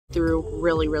threw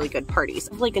really, really good parties.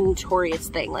 Like a notorious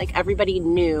thing. Like everybody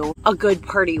knew a good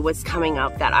party was coming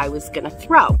up that I was gonna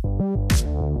throw.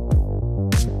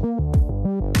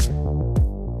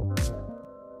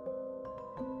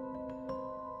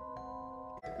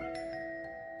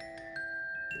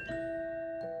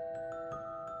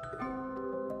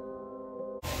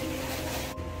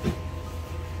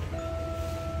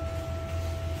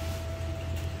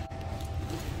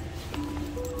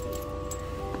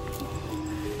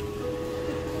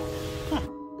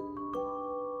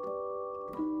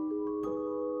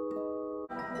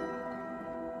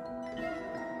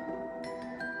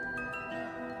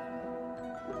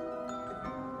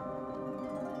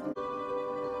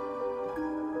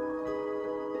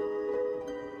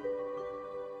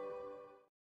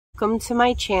 Welcome to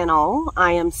my channel.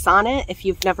 I am Sonnet. If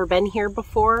you've never been here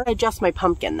before, I adjust my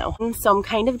pumpkin though. So I'm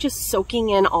kind of just soaking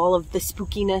in all of the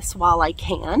spookiness while I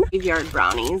can. Graveyard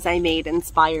brownies I made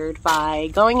inspired by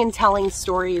going and telling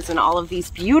stories in all of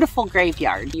these beautiful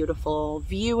graveyards. Beautiful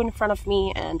view in front of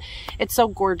me, and it's so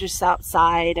gorgeous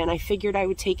outside, and I figured I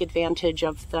would take advantage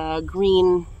of the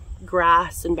green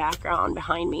grass and background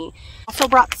behind me. Also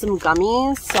brought some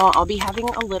gummies, so I'll be having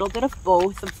a little bit of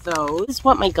both of those. This is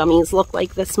what my gummies look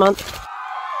like this month.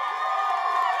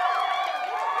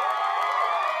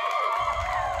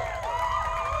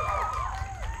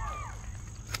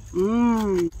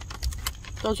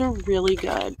 Those are really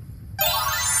good.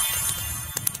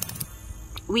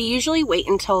 We usually wait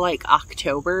until like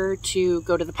October to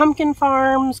go to the pumpkin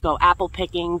farms, go apple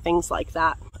picking, things like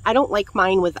that. I don't like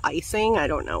mine with icing. I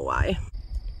don't know why.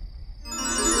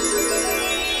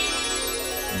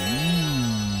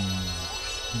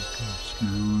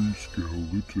 Scary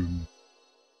skeleton.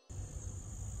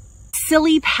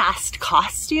 Silly past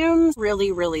costumes.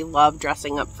 Really, really love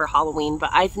dressing up for Halloween,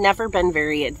 but I've never been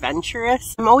very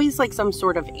adventurous. I'm always like some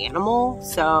sort of animal,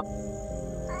 so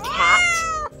cat,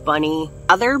 bunny,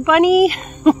 other bunny,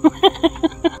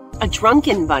 a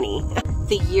drunken bunny.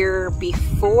 The year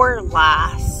before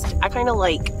last, I kind of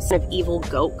like sort of evil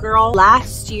goat girl.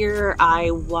 Last year,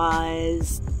 I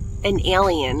was an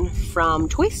alien from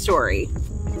Toy Story.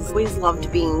 I always loved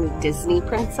being Disney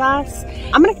princess.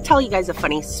 I'm gonna tell you guys a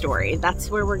funny story. That's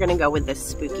where we're gonna go with this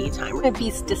spooky time. We're gonna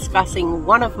be discussing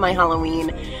one of my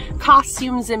Halloween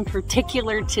costumes in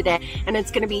particular today, and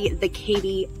it's gonna be the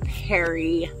Katy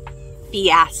Perry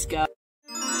fiasco.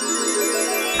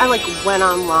 I like went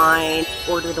online,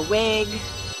 ordered a wig.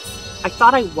 I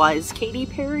thought I was Katy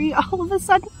Perry all of a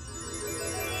sudden.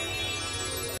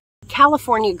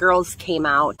 California Girls came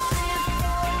out.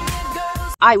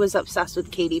 I was obsessed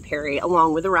with Katy Perry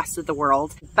along with the rest of the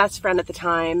world. Best friend at the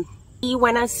time. He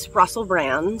went as Russell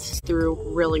Brand, threw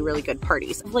really, really good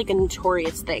parties. Like a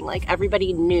notorious thing. Like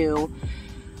everybody knew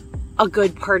a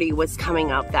good party was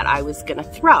coming up that I was gonna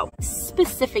throw.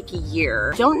 Specific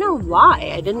year, don't know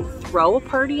why I didn't throw a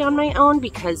party on my own,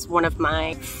 because one of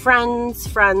my friends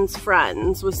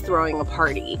was throwing a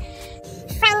party.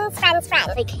 Friends.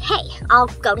 Like, hey, I'll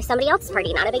go to somebody else's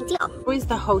party, not a big deal. Always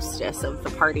the hostess of the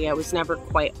party. I was never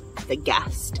quite the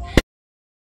guest.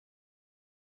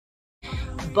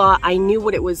 But I knew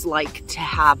what it was like to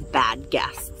have bad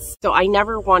guests. So I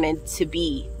never wanted to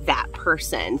be that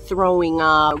person, throwing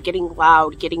up, getting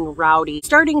loud, getting rowdy,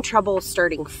 starting trouble,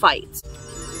 starting fights.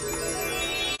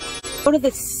 Go to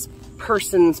this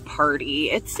person's party.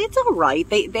 It's all right.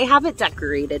 They have it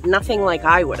decorated. Nothing like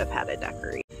I would have had it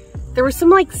decorated. There were some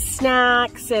like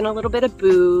snacks and a little bit of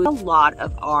booze. A lot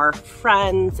of our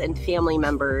friends and family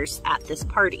members at this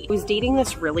party. I was dating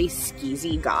this really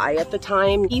skeezy guy at the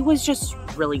time. He was just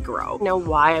really gross. I don't know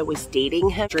why I was dating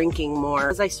him. Drinking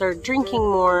more. As I started drinking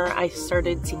more, I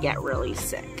started to get really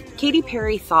sick. Katy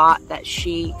Perry thought that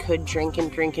she could drink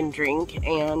and drink and drink,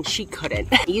 and she couldn't.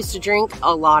 I used to drink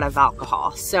a lot of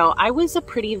alcohol, so I was a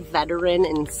pretty veteran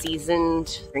and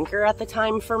seasoned drinker at the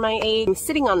time for my age. I'm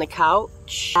sitting on the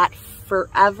couch, that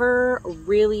forever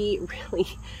really, really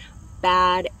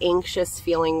bad, anxious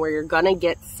feeling where you're gonna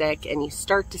get sick and you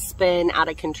start to spin out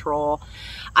of control.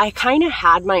 I kind of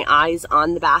had my eyes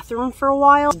on the bathroom for a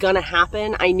while. It was gonna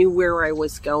happen. I knew where I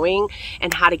was going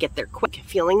and how to get there quick.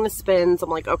 Feeling the spins, I'm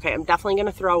like, okay, I'm definitely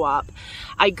gonna throw up.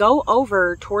 I go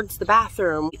over towards the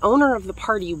bathroom. The owner of the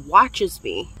party watches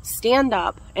me stand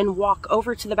up and walk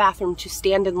over to the bathroom to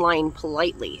stand in line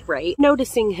politely, right?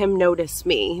 Noticing him notice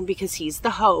me because he's the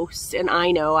host, and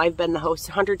I know I've been the host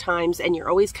 100 times, and you're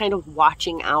always kind of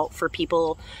watching out for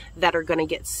people that are gonna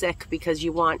get sick because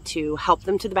you want to help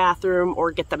them to the bathroom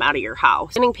or get them out of your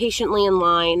house. Standing patiently in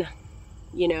line,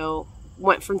 you know,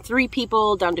 went from 3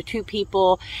 people down to 2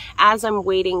 people. As I'm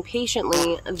waiting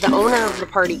patiently, the owner of the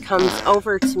party comes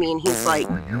over to me and he's like,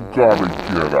 You gotta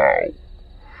get out.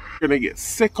 You're gonna get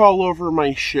sick all over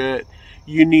my shit.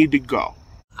 You need to go.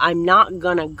 I'm not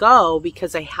gonna go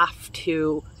because I have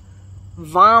to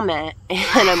vomit,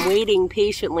 and I'm waiting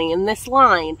patiently in this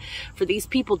line for these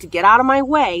people to get out of my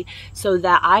way so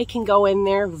that I can go in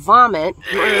there, vomit,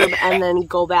 and then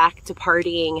go back to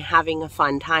partying, having a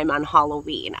fun time on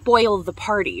Halloween. Spoil the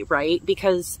party, right?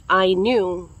 Because I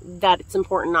knew that it's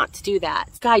important not to do that.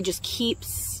 This guy just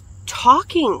keeps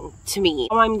talking to me.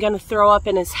 I'm gonna throw up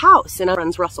in his house. And our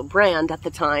friend's Russell Brand at the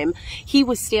time, he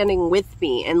was standing with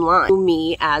me in line,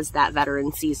 me as that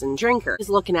veteran seasoned drinker. He's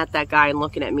looking at that guy and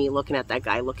looking at me, looking at that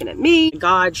guy, looking at me.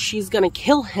 God, she's gonna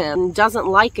kill him. Doesn't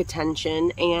like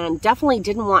attention and definitely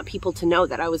didn't want people to know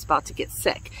that I was about to get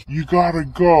sick. You gotta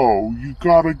go. You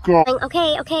gotta go.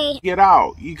 Okay. Get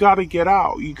out. You gotta get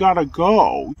out. You gotta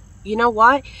go. You know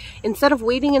what? Instead of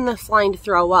waiting in this line to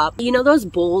throw up, you know those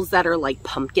bowls that are like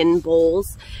pumpkin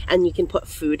bowls and you can put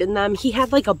food in them? He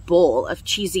had like a bowl of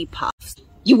cheesy puffs.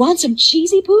 You want some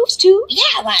cheesy poofs too? Yeah,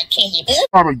 I want cheesy poofs. You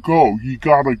gotta go. You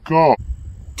gotta go.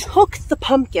 Took the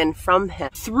pumpkin from him,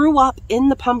 threw up in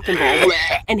the pumpkin bowl,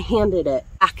 and handed it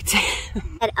back to him.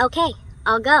 Okay,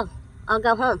 I'll go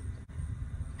home.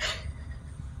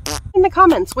 In the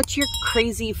comments, what's your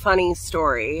crazy funny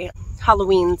story?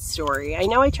 Halloween story. I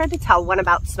know I tried to tell one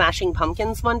about smashing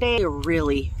pumpkins one day. A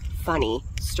really funny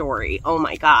story. Oh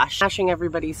my gosh. Smashing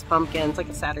everybody's pumpkins like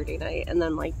a Saturday night, and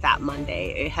then like that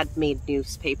Monday it had made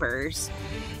newspapers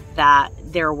that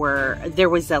there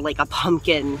was like a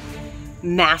pumpkin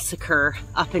massacre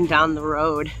up and down the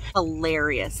road.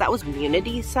 Hilarious. That was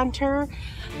community center,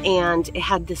 and it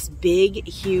had this big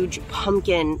huge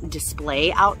pumpkin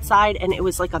display outside, and it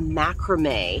was like a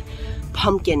macrame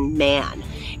pumpkin man.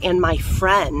 And my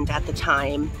friend at the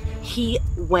time, he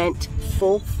went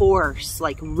full force,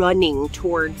 like running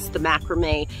towards the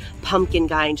macrame pumpkin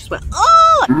guy and just went,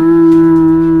 oh!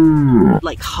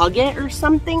 Like hug it or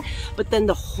something. But then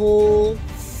the whole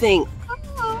thing,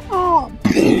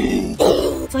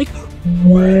 it's like,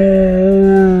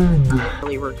 really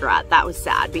regret. That was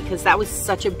sad because that was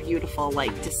such a beautiful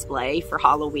like display for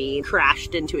Halloween.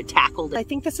 Crashed into it, tackled it. I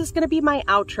think this is gonna be my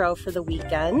outro for the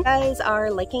weekend. You guys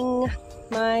are liking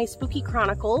my spooky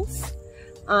chronicles.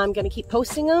 I'm gonna keep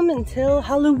posting them until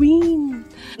Halloween.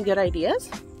 Good ideas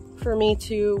for me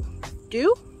to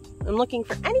do. I'm looking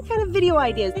for any kind of video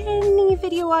ideas,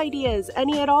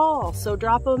 any at all. So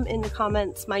drop them in the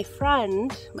comments. My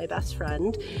friend, my best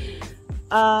friend,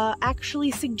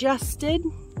 actually suggested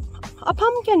a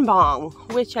pumpkin bong,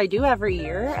 which I do every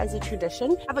year as a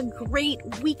tradition. Have a great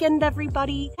weekend,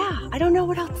 everybody. Yeah, I don't know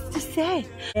what else to say.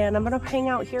 And I'm gonna hang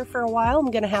out here for a while. I'm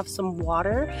gonna have some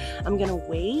water. I'm gonna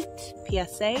wait.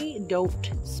 PSA, don't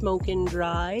smoke and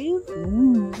drive.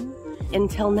 Ooh.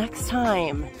 Until next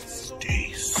time.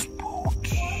 Stay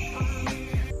spooky.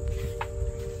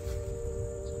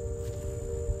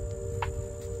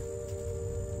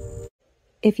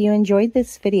 If you enjoyed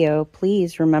this video,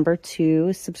 please remember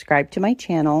to subscribe to my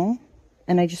channel.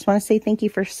 And I just want to say thank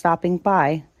you for stopping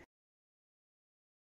by.